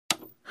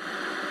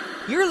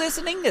You're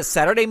listening to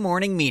Saturday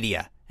Morning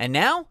Media. And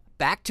now,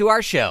 back to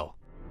our show.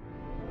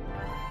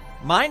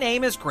 My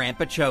name is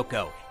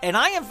Baciocco, and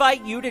I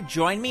invite you to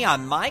join me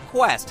on my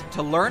quest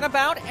to learn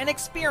about and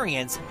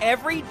experience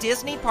every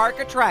Disney park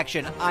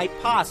attraction I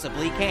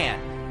possibly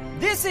can.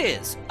 This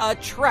is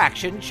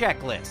Attraction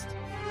Checklist.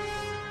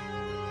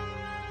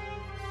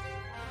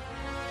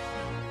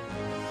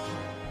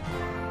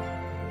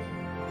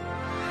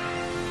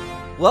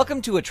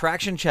 Welcome to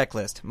Attraction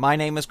Checklist. My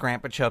name is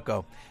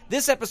Baciocco.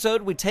 This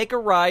episode, we take a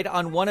ride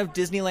on one of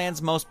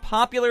Disneyland's most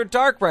popular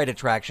dark ride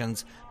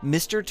attractions,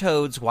 Mr.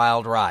 Toad's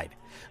Wild Ride.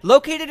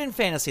 Located in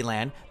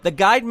Fantasyland, the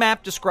guide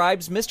map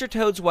describes Mr.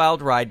 Toad's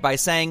Wild Ride by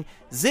saying,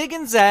 "Zig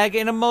and zag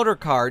in a motor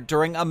car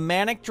during a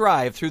manic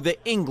drive through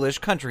the English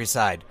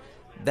countryside."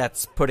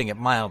 That's putting it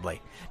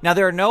mildly. Now,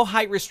 there are no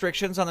height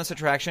restrictions on this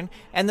attraction,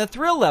 and the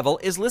thrill level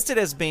is listed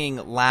as being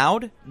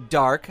loud,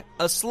 dark,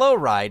 a slow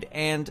ride,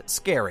 and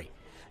scary.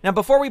 Now,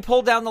 before we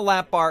pull down the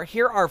lap bar,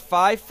 here are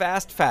 5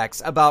 fast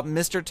facts about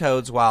Mr.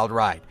 Toad's Wild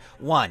Ride.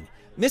 1.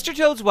 Mr.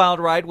 Toad's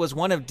Wild Ride was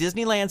one of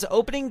Disneyland's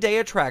opening day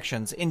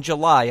attractions in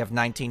July of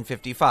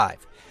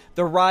 1955.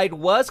 The ride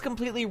was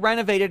completely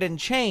renovated and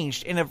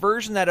changed in a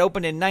version that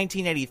opened in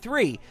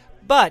 1983,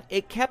 but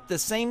it kept the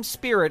same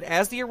spirit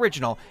as the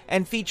original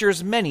and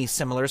features many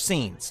similar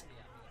scenes.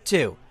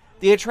 2.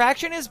 The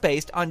attraction is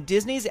based on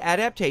Disney's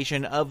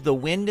adaptation of The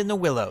Wind in the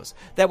Willows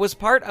that was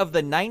part of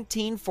the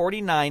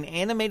 1949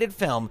 animated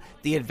film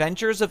The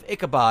Adventures of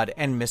Ichabod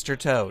and Mr.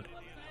 Toad.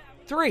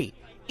 3.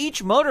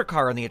 Each motor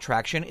car in the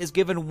attraction is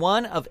given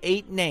one of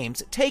 8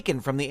 names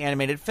taken from the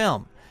animated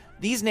film.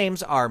 These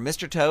names are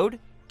Mr. Toad,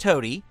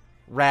 Toady,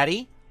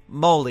 Ratty,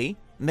 Moley,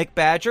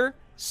 McBadger,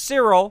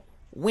 Cyril,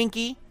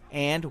 Winky,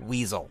 and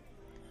Weasel.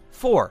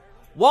 4.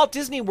 Walt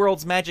Disney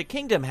World's Magic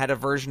Kingdom had a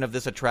version of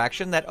this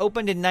attraction that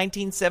opened in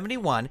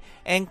 1971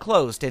 and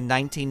closed in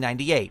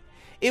 1998.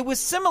 It was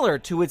similar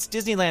to its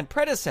Disneyland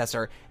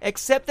predecessor,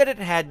 except that it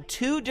had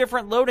 2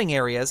 different loading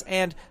areas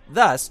and,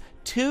 thus,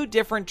 2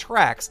 different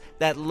tracks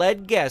that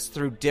led guests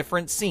through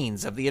different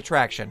scenes of the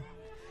attraction.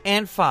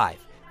 And 5.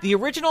 The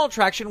original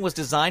attraction was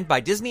designed by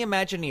Disney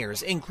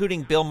Imagineers,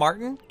 including Bill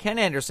Martin, Ken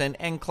Anderson,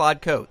 and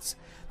Claude Coates.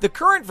 The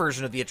current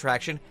version of the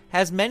attraction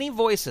has many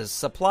voices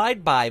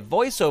supplied by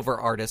voiceover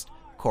artist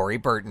Corey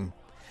Burton.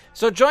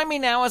 So join me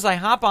now as I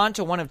hop on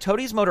to one of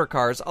Toadie's motor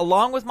cars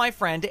along with my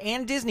friend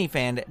and Disney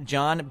fan,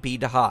 John B.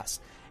 DeHaas.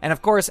 And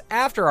of course,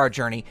 after our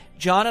journey,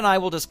 John and I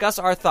will discuss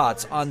our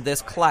thoughts on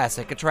this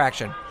classic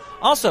attraction.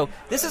 Also,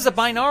 this is a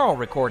binaural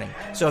recording,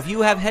 so if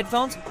you have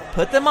headphones,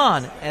 put them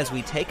on as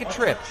we take a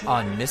trip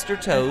on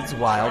Mr. Toad's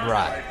Wild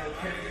Ride.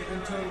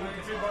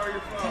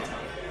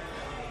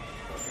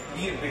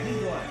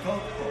 Bienvenido a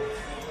Toad Post.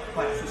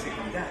 Para su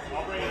seguridad,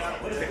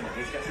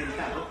 permanezca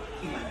sentado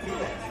y mantenga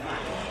las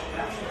manos,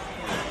 brazos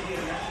y las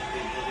piernas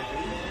dentro del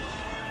perímetro.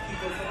 Y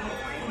por favor,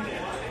 ponga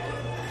la mano en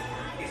todo.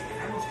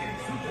 Esperamos que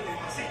disfrute del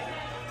paseo.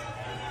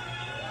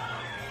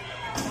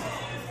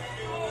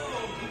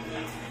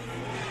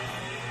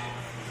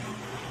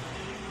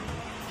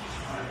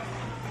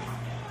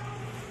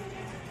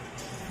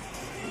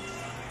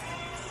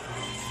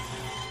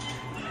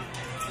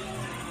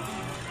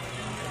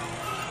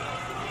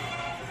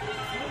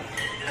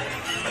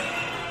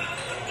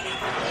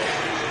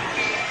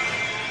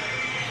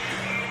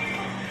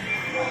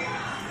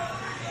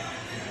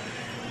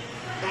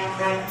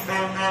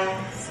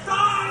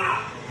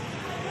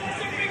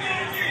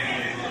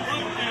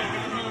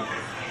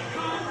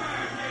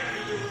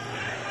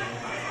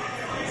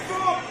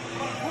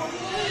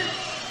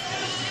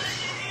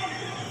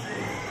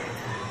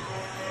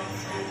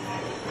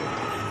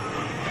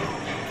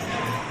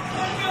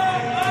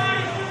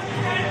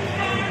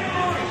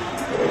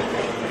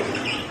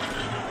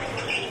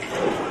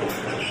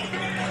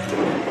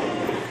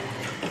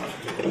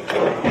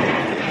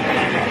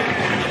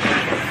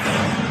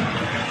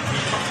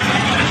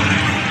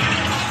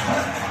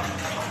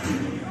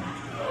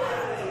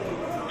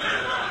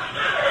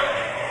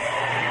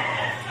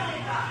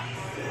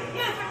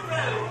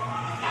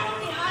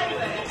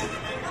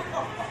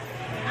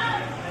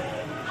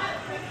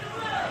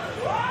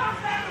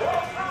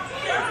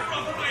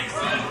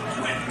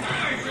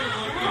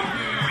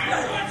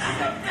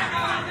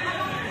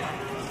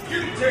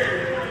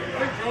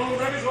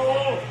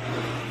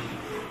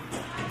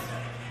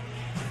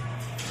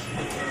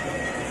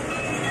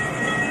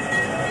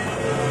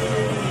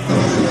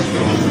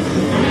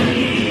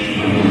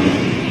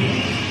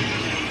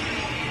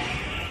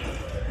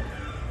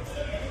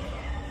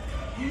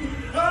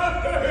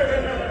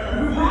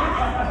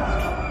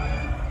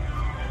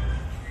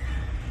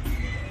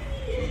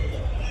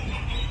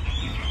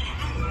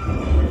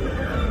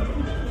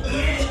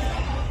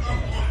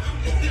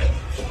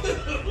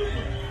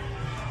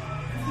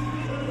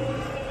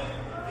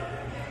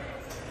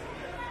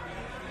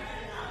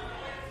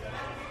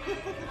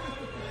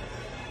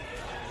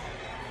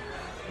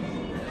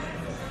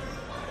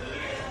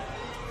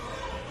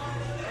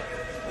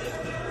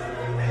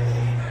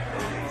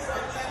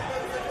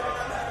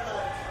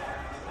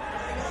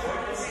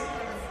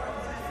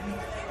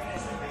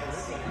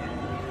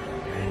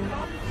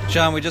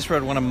 John, we just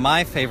rode one of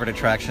my favorite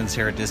attractions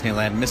here at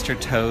Disneyland, Mr.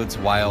 Toad's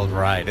Wild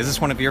Ride. Is this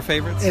one of your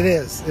favorites? It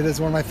is. It is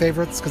one of my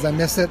favorites because I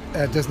miss it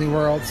at Disney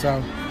World,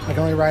 so I can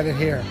only ride it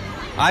here.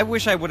 I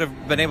wish I would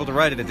have been able to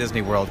ride it at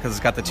Disney World because it's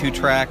got the 2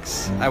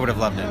 tracks. I would have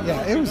loved it.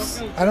 Yeah, it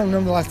was. I don't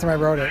remember the last time I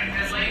rode it.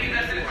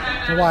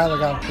 A while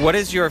ago. What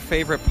is your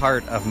favorite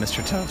part of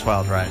Mr. Toad's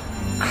Wild Ride?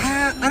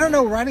 I don't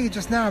know. Riding it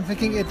just now, I'm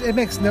thinking it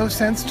makes no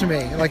sense to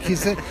me. Like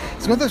he's going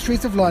through the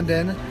streets of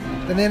London,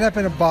 then they end up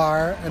in a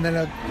bar, and then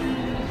they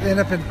end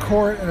up in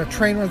court, and a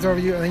train runs over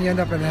you, and then you end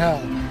up in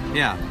hell.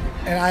 Yeah.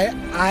 And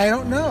I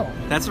don't know.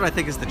 That's what I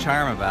think is the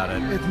charm about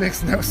it. It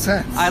makes no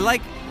sense. I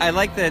like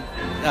that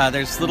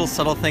there's little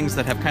subtle things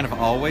that have kind of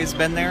always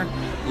been there,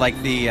 like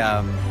the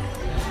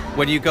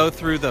when you go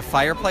through the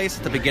fireplace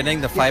at the beginning,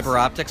 the fiber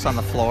optics on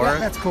the floor. Yeah,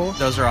 that's cool.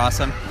 Those are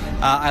awesome.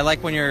 I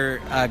like when you're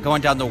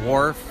going down the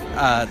wharf,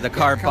 the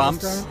car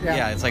bumps.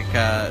 Yeah, it's like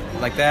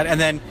that. And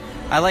then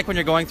I like when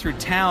you're going through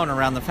town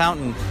around the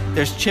fountain,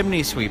 there's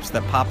chimney sweeps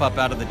that pop up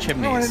out of the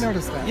chimneys. Oh, I didn't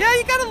notice that. Yeah,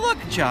 you gotta look,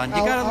 John. You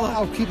gotta look.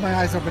 I'll keep my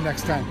eyes open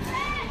next time.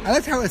 I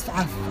liked how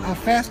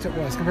fast it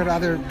was compared to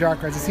other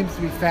dark rides. It seems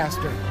to be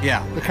faster.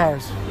 Yeah. The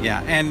cars.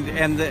 Yeah,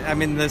 and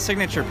the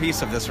signature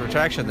piece of this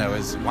attraction, though,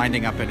 is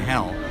winding up in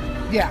hell.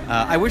 Yeah.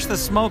 I wish the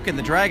smoke in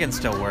the dragon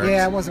still works.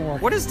 Yeah, it wasn't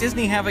working. What does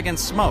Disney have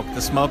against smoke?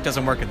 The smoke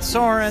doesn't work in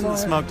Soarin'. The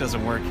smoke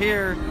doesn't work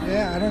here.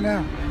 Yeah, I don't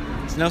know.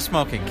 There's no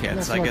smoking, kids.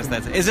 No smoking. I guess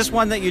that's... Is this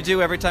one that you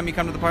do every time you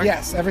come to the park?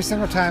 Yes, every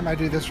single time I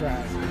do this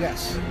ride.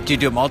 Yes. Do you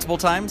do it multiple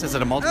times? Is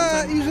it a multiple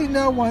time? Usually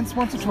no, once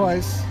or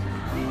twice.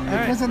 It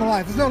depends on the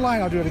line. If there's no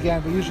line, I'll do it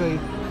again, but usually...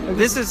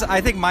 This is, I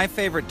think, my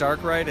favorite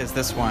dark ride is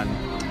this one.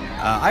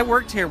 I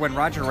worked here when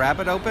Roger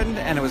Rabbit opened,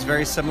 and it was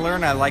very similar,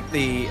 and I like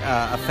the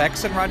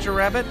effects in Roger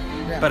Rabbit,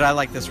 but I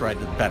like this ride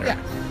better. Yeah.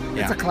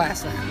 It's a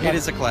classic. It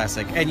is a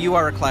classic, and you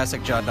are a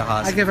classic, John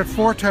DeHaas. I give it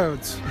 4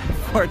 toads.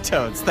 4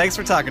 toads. Thanks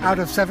for talking to me. Out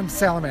of 7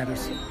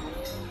 salamanders.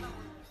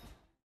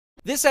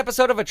 This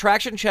episode of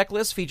Attraction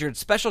Checklist featured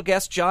special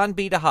guest John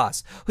B.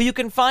 DeHaas, who you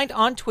can find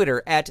on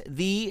Twitter at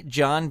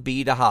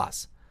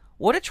 @TheJohnB.DeHaas.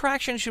 What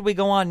attraction should we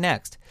go on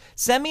next?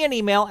 Send me an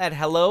email at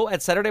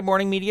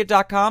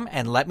hello@SaturdayMorningMedia.com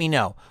and let me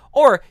know.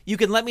 Or you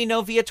can let me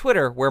know via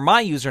Twitter, where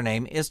my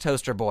username is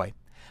ToasterBoy.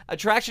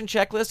 Attraction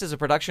Checklist is a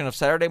production of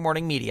Saturday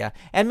Morning Media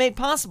and made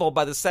possible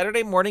by the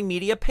Saturday Morning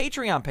Media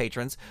Patreon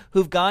patrons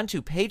who've gone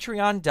to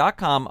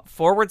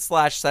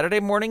patreon.com/Saturday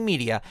Morning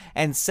Media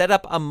and set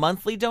up a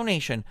monthly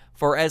donation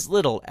for as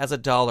little as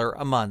 $1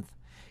 a month.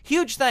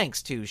 Huge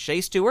thanks to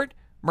Shay Stewart,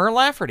 Mer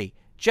Lafferty,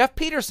 Jeff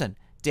Peterson,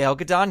 Dale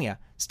Gadania,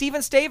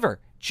 Stephen Staver,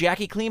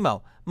 Jackie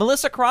Klimo,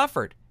 Melissa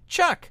Crawford,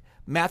 Chuck,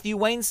 Matthew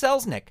Wayne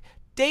Selznick,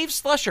 Dave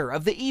Slusher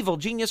of the Evil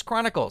Genius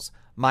Chronicles,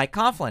 Mike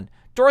Coughlin,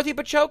 Dorothy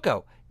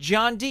Baciocco,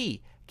 John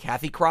D.,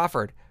 Kathy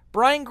Crawford,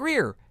 Brian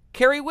Greer,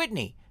 Carrie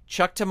Whitney,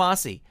 Chuck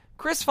Tomasi,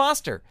 Chris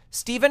Foster,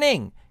 Stephen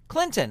Ing,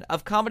 Clinton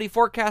of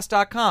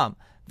ComedyForecast.com,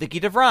 Vicky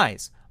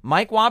DeVries,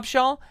 Mike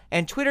Wabshall,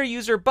 and Twitter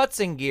user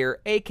Butzingear,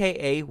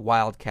 a.k.a.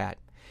 Wildcat.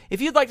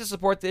 If you'd like to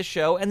support this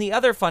show and the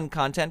other fun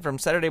content from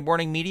Saturday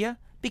Morning Media,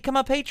 become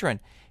a patron.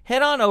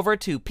 Head on over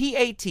to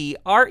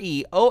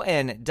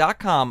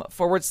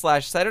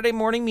patreon.com/Saturday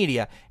Morning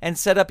Media and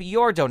set up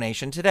your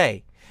donation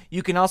today.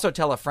 You can also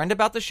tell a friend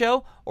about the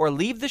show or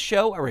leave the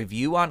show a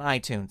review on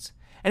iTunes.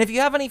 And if you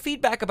have any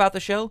feedback about the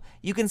show,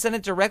 you can send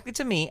it directly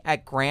to me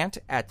at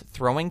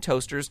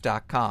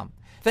grant@throwingtoasters.com.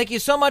 Thank you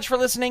so much for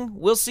listening.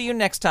 We'll see you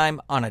next time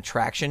on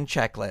Attraction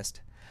Checklist.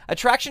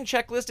 Attraction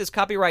Checklist is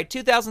copyright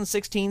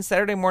 2016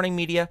 Saturday Morning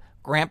Media,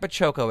 Grant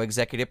Baciocco,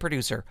 executive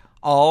producer.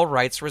 All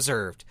rights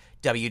reserved.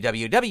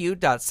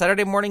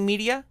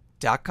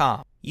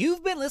 www.SaturdayMorningMedia.com.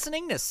 You've been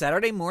listening to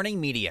Saturday Morning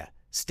Media.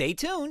 Stay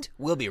tuned.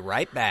 We'll be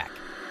right back.